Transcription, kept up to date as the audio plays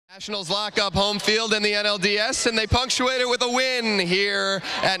Nationals lock up home field in the NLDS, and they punctuate it with a win here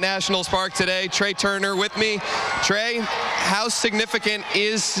at Nationals Park today. Trey Turner with me. Trey, how significant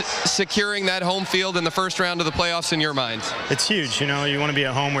is securing that home field in the first round of the playoffs in your mind? It's huge. You know, you want to be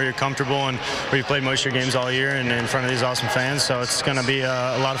at home where you're comfortable and where you played most of your games all year and in front of these awesome fans, so it's going to be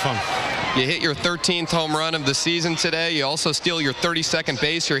a lot of fun. You hit your 13th home run of the season today. You also steal your 32nd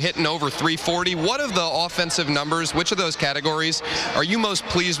base. You're hitting over 340. What of the offensive numbers, which of those categories are you most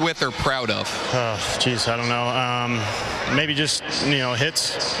pleased with or proud of? Oh, geez, I don't know. Maybe just,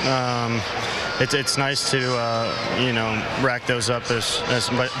 hits. It's nice to, rack those up as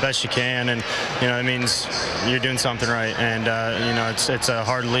best you can, and, it means you're doing something right. And, it's a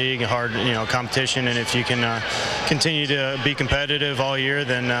hard league, a hard, competition, and if you can continue to be competitive all year,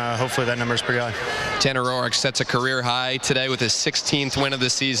 then hopefully that number is pretty high. Tanner Roark sets a career high today with his 16th win of the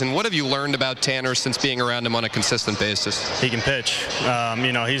season. What have you learned about Tanner since being around him on a consistent basis? He can pitch.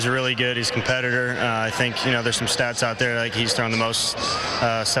 He's really good. He's a competitor. I think, there's some stats out there, like he's thrown the most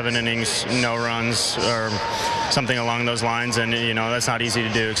 7 innings, no runs, or something along those lines, and that's not easy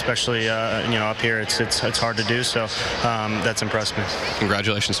to do, especially up here. It's hard to do, so that's impressed me.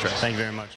 Congratulations, Trey. Thank you very much.